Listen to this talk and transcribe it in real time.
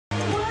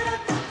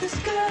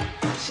this girl,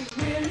 she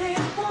really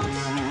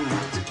wants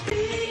to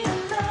be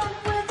in love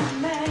with a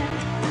man.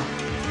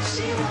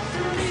 She wants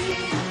to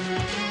lead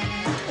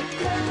a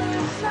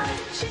glamorous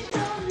life. She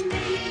don't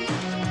need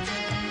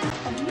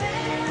a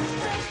man's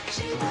touch.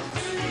 She wants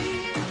to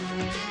lead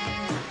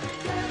a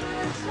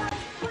glamorous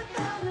life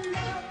without a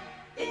love.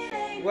 It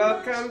ain't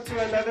Welcome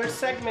to another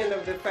segment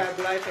of the Fab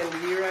Life,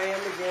 and here I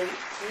am again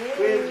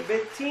with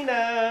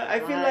Bettina. I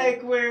feel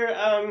like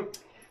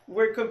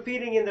we're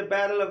competing in the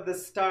battle of the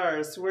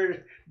stars.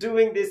 We're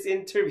doing this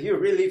interview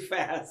really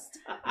fast.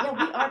 Yeah,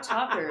 we are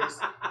talkers.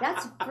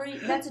 That's free.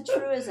 That's a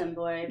truism,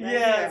 boy. Right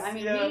Yes, here. I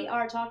mean, yeah. we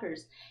are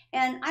talkers,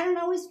 and I don't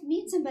always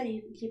meet somebody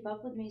who can keep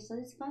up with me, so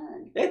it's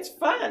fun. It's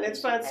fun.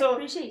 It's fun. I So,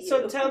 appreciate you.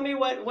 so tell me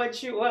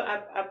what you. Well,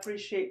 I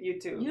appreciate you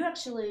too. You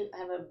actually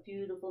have a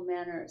beautiful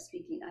manner of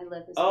speaking. I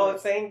love this. Oh,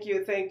 voice.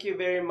 thank you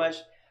very much.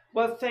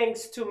 Well,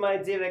 thanks to my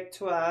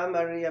directora,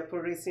 Maria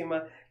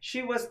Purissima.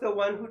 She was the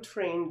one who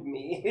trained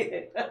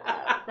me.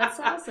 That's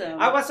awesome.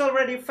 I was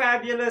already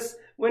fabulous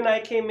when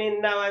I came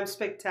in. Now I'm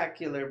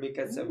spectacular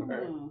because of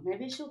her.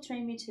 Maybe she'll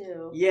train me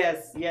too.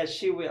 Yes,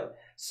 she will.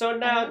 So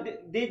now,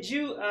 did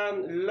you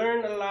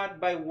learn a lot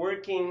by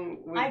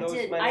working with those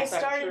I manufacturers?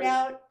 started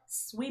out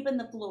sweeping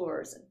the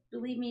floors.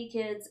 Believe me,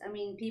 kids. I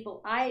mean,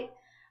 people.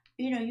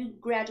 You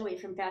graduate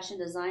from fashion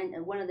design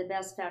at one of the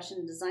best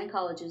fashion design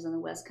colleges on the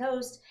West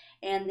Coast,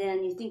 and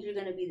then you think you're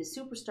going to be the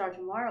superstar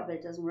tomorrow, but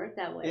it doesn't work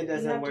that way. It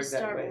doesn't work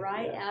that way. You have to start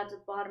right at the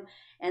bottom,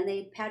 and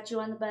they pat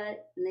you on the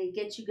butt, and they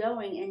get you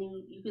going, and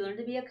you learn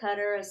to be a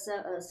cutter,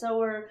 a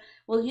sewer.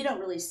 Well, you don't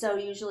really sew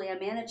usually. I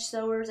manage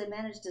sewers. I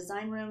manage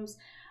design rooms.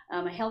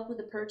 I helped with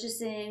the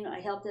purchasing. I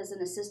helped as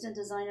an assistant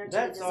designer to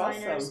the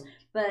designers. Awesome.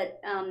 But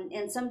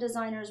and some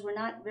designers were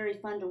not very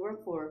fun to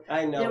work for.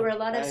 I know. There were a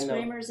lot of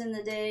screamers in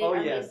the day. Oh,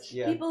 I yes.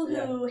 mean, people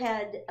who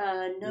had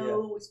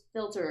no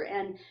filter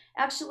and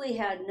actually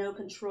had no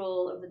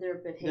control over their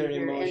behavior.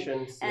 Their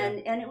emotions. And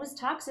it was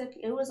toxic.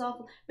 It was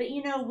awful. But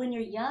when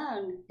you're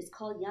young, it's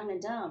called young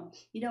and dumb.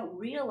 You don't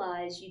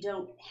realize you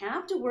don't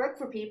have to work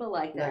for people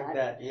like that. Like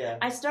that, yeah.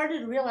 I started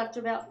to realize after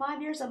about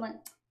 5 years, I'm like,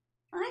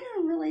 I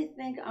don't really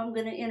think I'm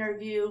going to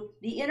interview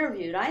the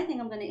interviewed. I think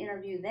I'm going to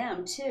interview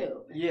them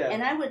too. Yeah.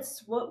 And I would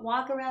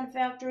walk around a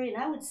factory and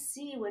I would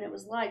see what it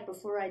was like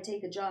before I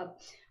take a job,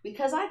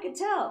 because I could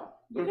tell.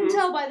 You can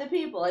tell by the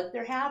people if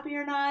they're happy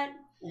or not.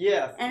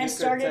 Yes. And I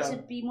started to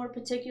be more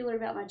particular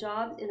about my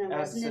job, and I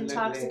wasn't in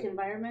toxic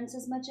environments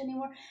as much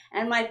anymore.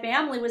 And my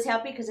family was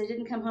happy because I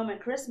didn't come home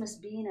at Christmas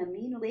being a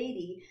mean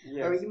lady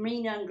or a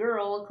mean young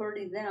girl,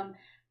 according to them.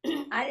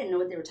 I didn't know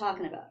what they were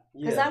talking about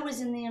because I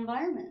was in the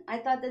environment. I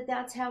thought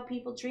that's how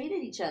people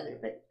treated each other,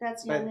 but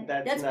that's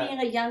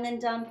being a young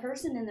and dumb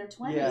person in their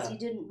 20s. Yeah. You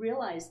didn't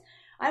realize.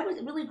 I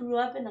really grew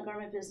up in the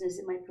garment business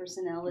in my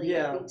personality,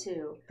 I think,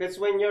 too. Because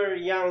when you're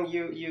young,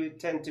 you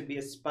tend to be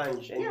a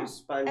sponge, and you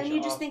sponge and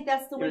you just think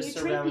that's the way you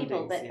treat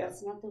people, but yes.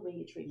 that's not the way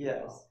you treat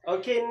Yes. people.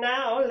 Okay,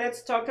 now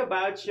let's talk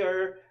about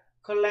your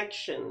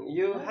collection.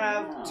 You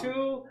have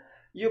two.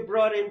 You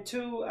brought in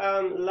two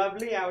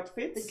lovely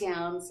outfits. The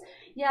gowns.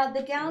 Yeah,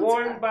 the gowns.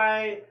 Worn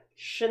by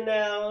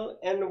Chanel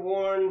and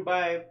worn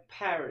by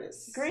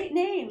Paris. Great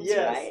names,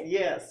 right?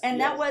 Yes. And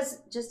that was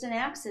just an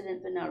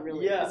accident, but not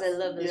really, because I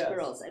love those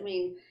girls. I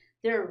mean,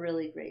 they're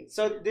really great.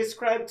 So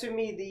describe to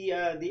me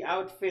the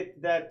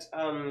outfit that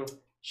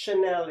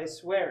Chanel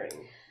is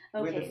wearing.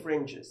 With the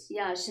fringes.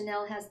 Yeah,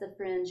 Chanel has the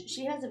fringe.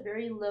 She has a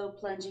very low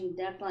plunging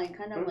neckline,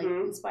 kind of like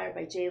inspired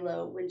by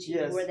J-Lo when she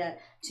wore that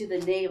to the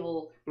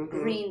navel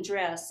green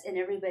dress, and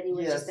everybody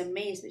was just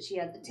amazed. But she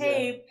had the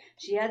tape.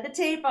 She had the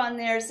tape on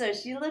there, so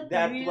she looked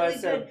really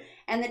good.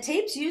 And the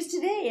tape's used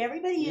today.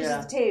 Everybody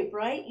uses the tape,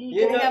 right?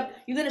 You're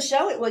gonna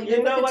show it. Well,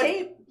 you know the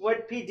tape.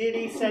 What P.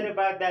 Diddy said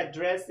about that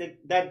dress,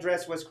 that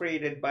dress was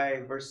created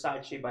by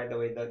Versace, by the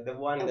way, the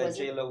one that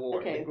J-Lo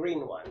wore, the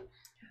green one.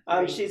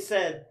 She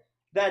said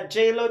that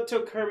J-Lo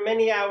took her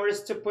many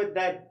hours to put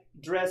that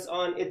dress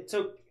on. It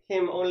took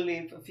him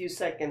only a few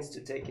seconds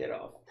to take it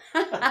off.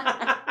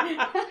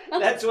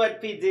 That's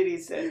what P. Diddy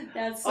said.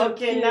 That's so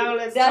cute. Now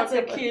let's That's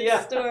talk a about,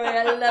 cute story.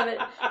 I love it.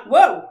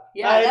 Whoa.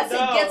 Yeah, it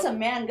gets a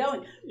man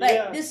going.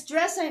 But this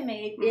dress I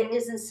made, it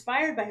is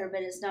inspired by her,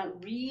 but it's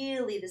not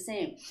really the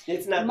same.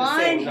 It's not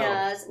Mine the same.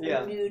 has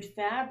a nude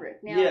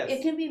fabric. Now,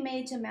 it can be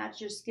made to match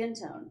your skin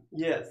tone.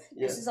 Yes.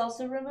 This is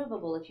also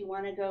removable if you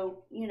want to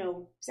go,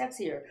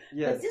 sexier.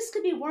 Yes. But this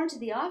could be worn to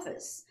the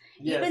office.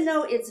 Even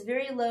though it's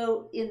very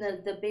low in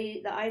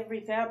the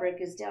ivory fabric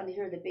is down to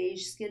here, the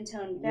beige skin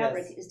tone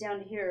fabric is down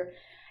to here,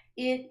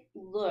 it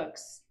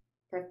looks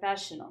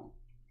professional.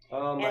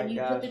 Oh my and you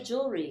put the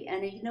jewelry,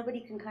 and nobody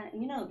can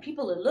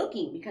people are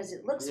looking because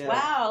it looks,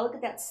 wow, look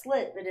at that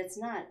slit, but it's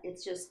not.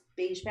 It's just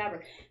beige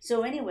fabric.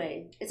 So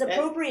anyway, it's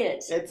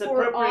appropriate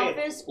for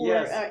office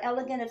or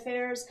elegant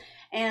affairs.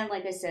 And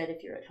like I said,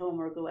 if you're at home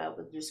or go out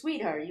with your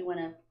sweetheart, you want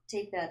to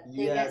take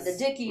the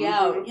dicky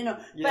out,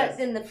 But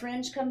then the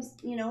fringe comes,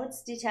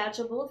 it's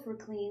detachable for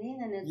cleaning,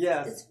 and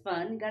it's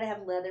fun. You got to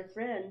have leather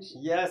fringe.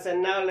 Yes,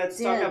 and now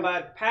let's talk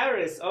about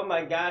Paris. Oh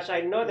my gosh,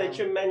 I know that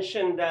you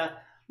mentioned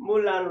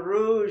Moulin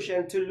Rouge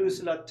and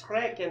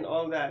Toulouse-Lautrec and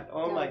all that.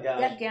 Oh my gosh.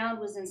 That gown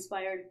was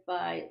inspired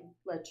by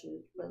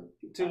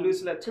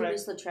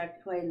Toulouse-Lautrec,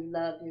 who I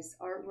love his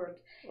artwork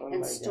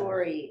and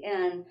story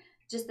and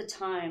just the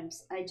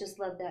times. I just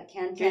love that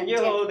can-can. Can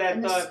you hold that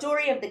and thought? The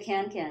story of the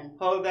can-can.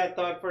 Hold that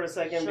thought for a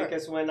second, Sure.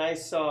 because when I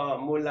saw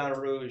Moulin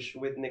Rouge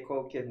with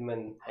Nicole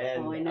Kidman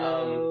and I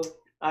know.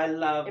 I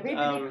loved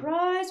Everybody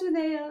cries when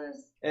they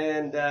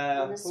and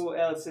who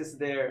else is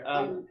there?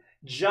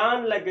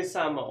 John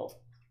Leguizamo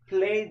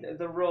played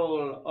the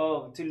role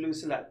of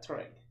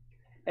Toulouse-Lautrec,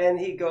 and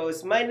he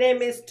goes, "My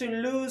name is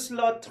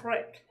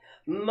Toulouse-Lautrec,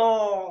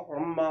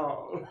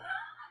 Normand."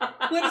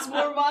 What does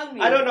Normand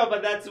mean? I don't know,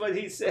 but that's what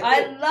he said.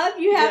 I love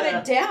you have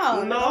it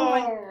down.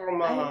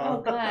 Normand.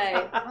 Oh,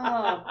 God.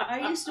 Oh,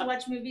 I used to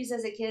watch movies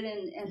as a kid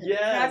and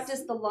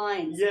practice the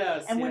lines.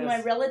 Yes. And when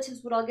my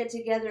relatives would all get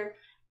together,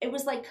 it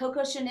was like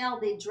Coco Chanel.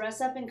 They dress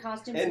up in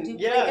costumes and do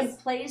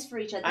plays for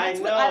each other. That's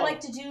what I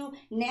like to do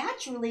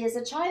naturally as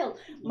a child.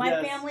 My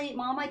family,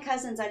 all my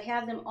cousins, I'd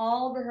have them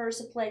all rehearse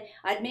a play.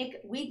 I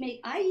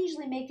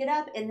usually make it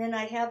up, and then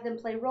I'd have them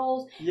play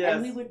roles,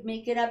 and we would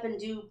make it up and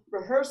do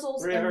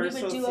rehearsals and we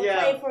would do a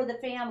play for the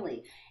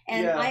family.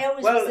 And I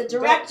always was the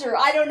director.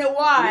 I don't know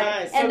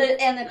why. Nice.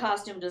 And the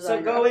costume designer.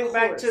 So going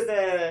back to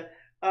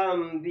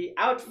the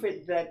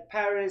outfit that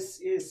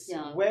Paris is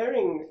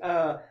wearing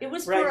it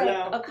was right for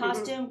now. a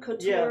costume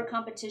couture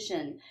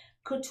competition.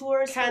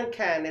 Couture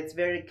can. It's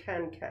very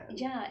can.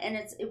 Yeah, and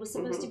it was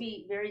supposed to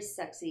be very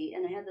sexy,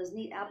 and I had those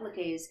neat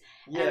appliques,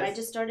 and I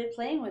just started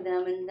playing with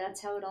them, and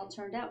that's how it all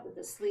turned out, with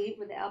the sleeve,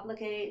 with the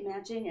applique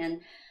matching,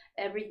 and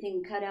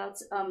everything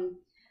cutouts.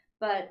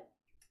 But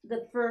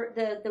the fur,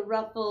 the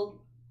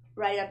ruffle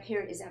right up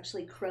here is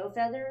actually crow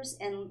feathers,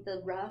 and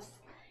the ruff.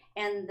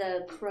 And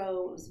the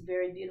crow was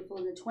very beautiful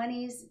in the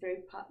 20s,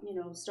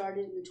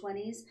 started in the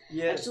 20s.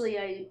 Yes. Actually,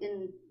 I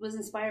was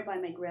inspired by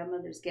my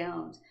grandmother's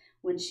gown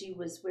when she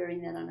was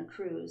wearing that on a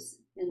cruise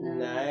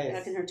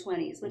back in her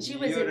 20s. When she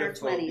was in her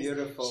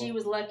 20s, she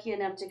was lucky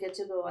enough to get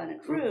to go on a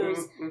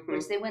cruise,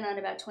 which they went on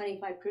about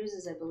 25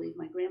 cruises, I believe.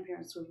 My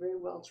grandparents were very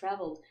well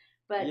traveled.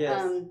 But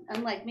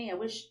unlike me, I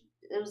wish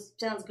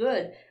sounds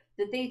good.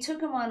 That they took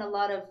them on a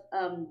lot of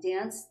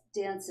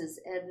dances,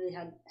 and they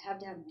have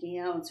to have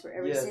gowns for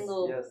every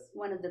single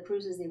one of the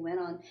cruises they went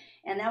on,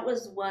 and that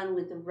was one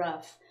with the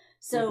ruff.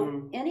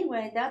 So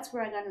anyway, that's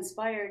where I got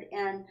inspired.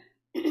 And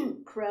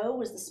crow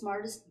was the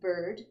smartest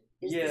bird.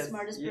 The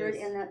smartest bird,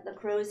 and the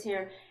crow is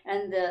here,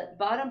 and the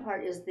bottom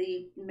part is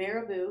the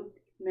marabou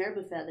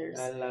feathers.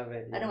 I love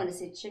it. I don't want to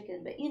say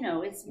chicken, but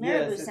it's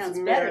marabou sounds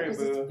better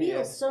because it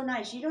feels so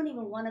nice. You don't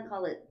even want to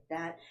call it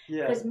that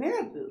because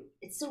marabou,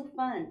 it's so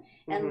fun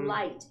and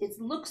light. It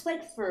looks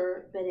like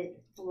fur, but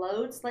it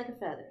floats like a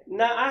feather.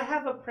 Now I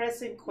have a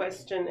pressing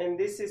question, and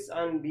this is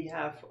on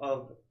behalf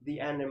of the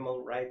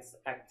animal rights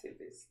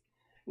activists.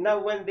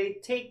 Now, when they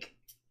take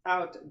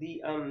out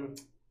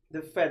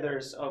the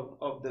feathers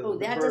of the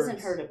that birds. Doesn't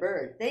hurt a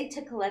bird. They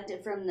collect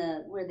it from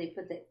when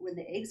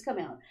the eggs come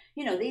out.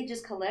 They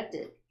just collect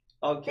it.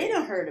 Okay. They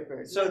don't hurt a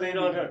bird. So they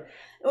don't hurt.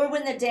 Or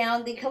when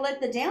they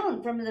collect the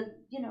down from the.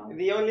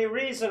 The only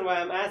reason why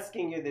I'm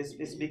asking you this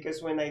is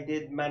because when I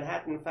did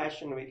Manhattan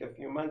Fashion Week a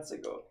few months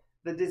ago,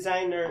 the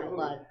designer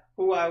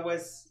who I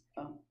was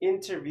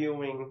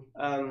interviewing,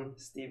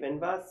 Steven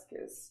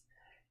Vasquez,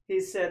 he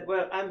said,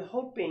 "Well, I'm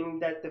hoping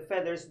that the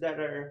feathers that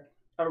are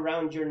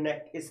around your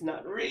neck is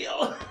not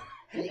real."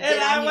 And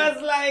I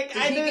was like,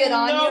 I didn't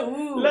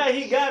know. Like,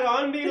 he got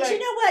on me. But you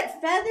know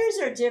what? Feathers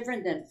are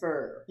different than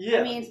fur. Yeah.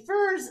 I mean,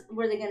 furs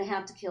where they're going to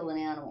have to kill an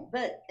animal,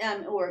 but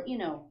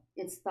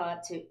it's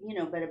thought to,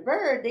 but a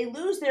bird, they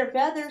lose their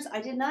feathers.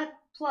 I did not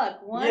pluck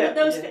one of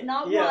those,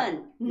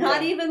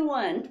 not even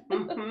one.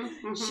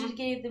 She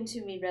gave them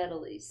to me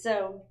readily.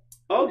 So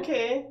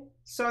okay,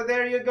 so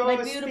there you go,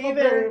 my beautiful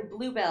bird,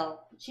 Bluebell.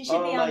 She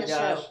should be on the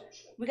show.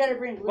 We got to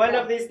bring Bluebell. One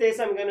of these days,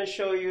 I'm going to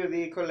show you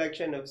the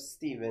collection of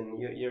Steven.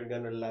 You're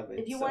going to love it.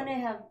 If you want to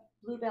have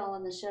Bluebell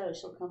on the show,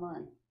 she'll come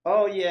on.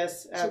 Oh,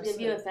 yes. She'll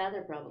give you a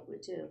feather probably,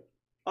 too.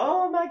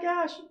 Oh, my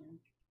gosh.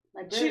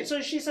 My bird.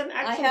 So she's an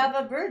actual... I have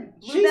a bird.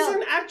 Bluebell. She's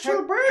an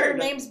actual bird. Her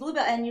name's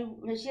Bluebell,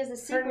 and she has a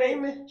secret. Her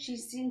name? She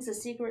sings a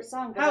secret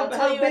song. But I'll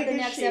tell you at the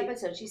next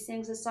episode. She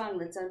sings a song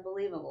that's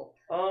unbelievable.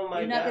 Oh, my gosh.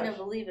 You're not going to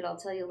believe it. I'll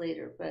tell you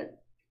later, but...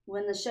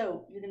 When the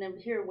show, you're gonna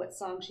hear what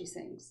song she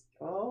sings.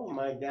 Oh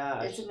my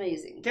gosh! It's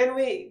amazing. Can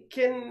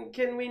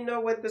we know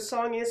what the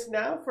song is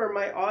now for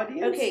my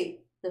audience?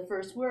 Okay, the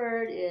first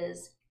word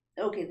is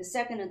the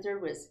second and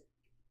third was.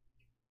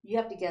 You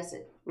have to guess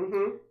it.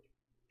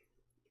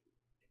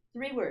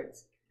 3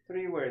 words.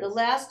 3 words. The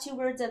last 2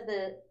 words of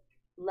the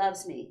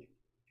loves me.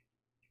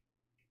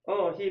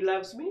 Oh, he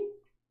loves me.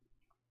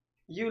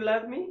 You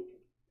love me.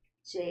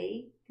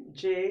 J.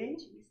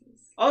 Jesus.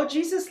 Oh,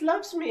 Jesus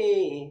loves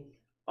me.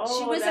 Oh,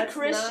 she was a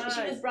Christian. Nice.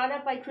 She was brought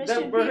up by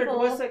Christian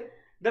people.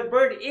 The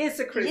bird is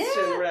a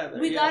Christian, rather.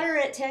 We got her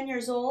at 10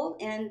 years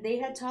old, and they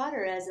had taught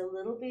her as a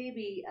little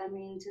baby. I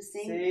mean, to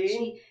sing.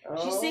 See?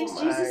 She sings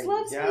 "Jesus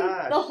Loves Me"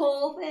 the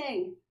whole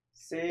thing.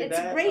 See it's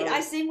great. I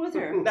sing with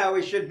her. Now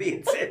we should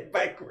be saved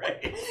by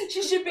grace.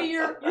 She should be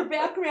your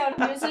background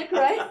music,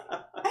 right?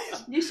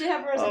 You should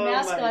have her as a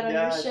mascot on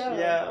your show.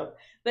 Yeah.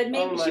 But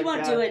maybe she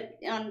won't do it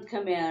on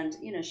command.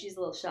 You know, she's a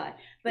little shy.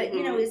 But,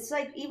 you know, it's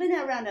like even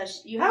around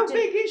us. How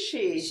big is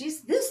she?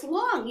 She's this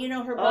long. You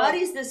know, her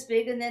body's this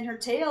big and then her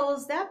tail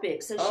is that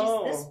big. So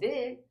she's this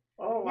big.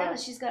 Oh, wow. Yeah,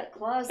 she's got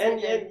claws.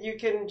 And you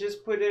can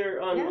just put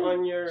her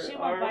on your arm? She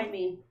won't bite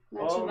me.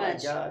 Not too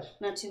much. Oh, my gosh.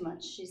 Not too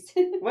much. She's.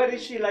 What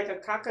is she, like a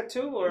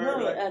cockatoo? Or no,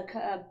 like...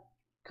 a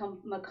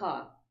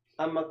macaw.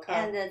 A macaw.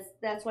 And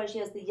that's why she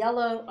has the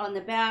yellow on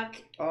the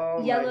back.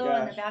 Oh, yellow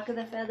on the back of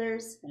the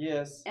feathers.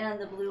 Yes. And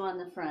the blue on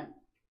the front.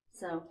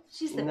 So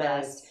she's the nice.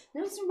 best.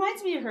 This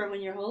reminds me of her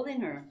when you're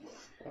holding her.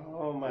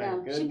 Oh my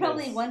goodness. She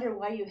probably wonder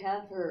why you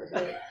have her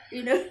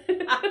you know,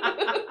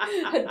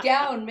 a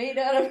gown made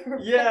out of her.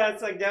 Yeah,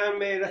 it's a gown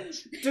made of.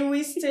 Do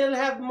we still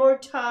have more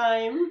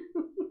time?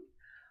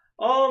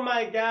 Oh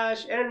my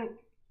gosh. And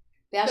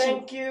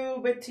thank you,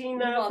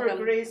 Bettina, for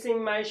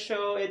gracing my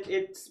show.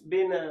 It's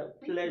been a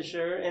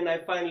pleasure. And I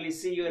finally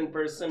see you in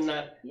person,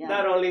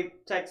 not only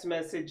text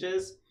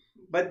messages,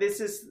 but this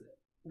is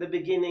the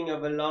beginning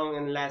of a long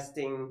and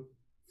lasting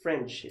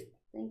friendship.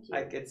 Thank you.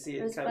 I could see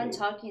it coming. It was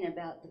fun talking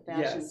about the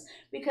fashions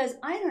because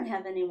I don't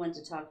have anyone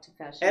to talk to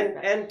fashion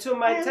about. And to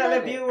my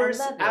televiewers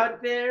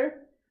out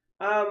there,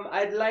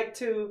 I'd like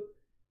to.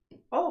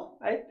 Oh,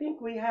 I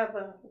think we have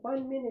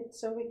 1 minute,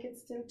 so we can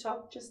still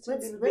talk just a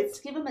little bit. Let's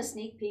give them a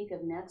sneak peek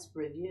of next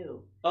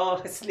review.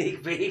 Oh, a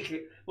sneak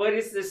peek. What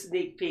is the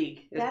sneak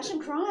peek? Fashion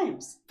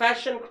crimes.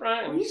 Fashion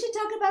crimes. We should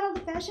talk about all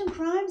the fashion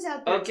crimes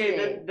out there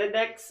today. The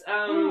next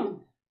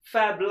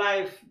Fab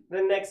Life,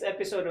 the next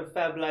episode of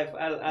Fab Life,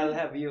 I'll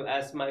have you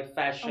as my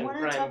fashion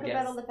crime guest. I want to talk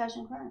about all the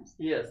fashion crimes.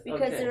 Yes,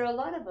 because there are a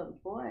lot of them,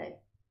 boy,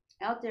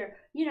 out there.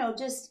 You know,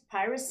 just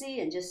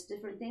piracy and just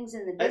different things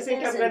in the business. I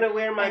think I'm gonna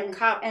wear my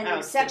cop and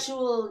outfit.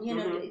 Sexual, you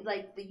know,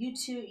 like the you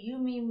too, you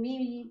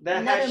me. The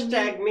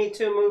hashtag Me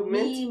Too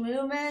movement. Me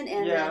movement,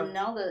 and then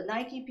all the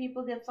Nike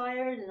people get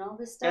fired and all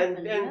this stuff.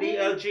 And the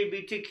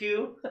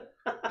LGBTQ.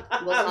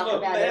 We'll talk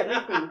about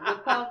everything. We'll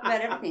talk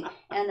about everything.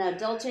 And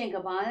Dolce and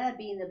Gabbana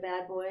being the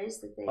bad boys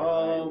that they are.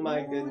 Oh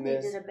my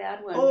goodness. They did a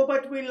bad one. Oh,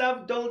 but we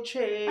love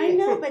Dolce. I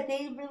know, but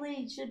they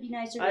really should be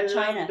nicer to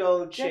China. Love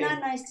Dolce. They're not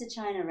nice to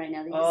China right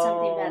now. They did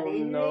something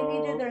bad. They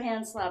needed their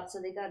hand slapped,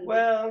 so they got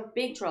in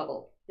big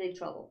trouble. Big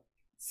trouble.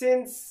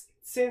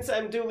 Since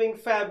I'm doing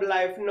Fab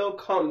Life, no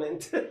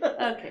comment.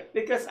 Okay.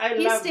 Because I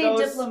He's love staying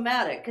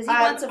diplomatic because he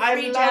wants a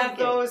free jacket. I love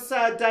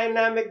those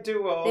dynamic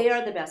duo. They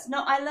are the best.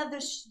 No, I love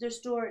their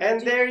story.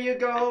 And there you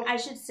go. I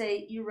should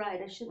say, you're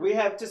right. I should. We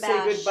have to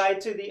say goodbye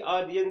to the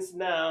audience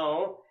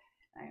now.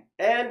 Right.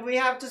 And we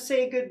have to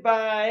say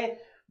goodbye.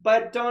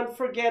 But don't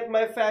forget,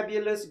 my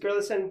fabulous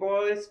girls and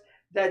boys,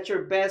 that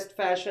your best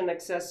fashion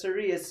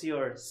accessory is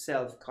your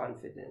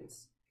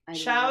self-confidence.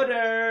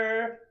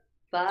 Chowder!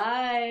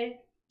 Bye!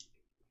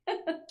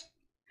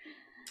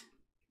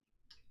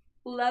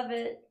 Love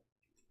it.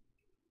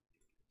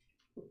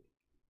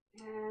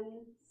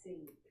 And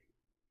sing.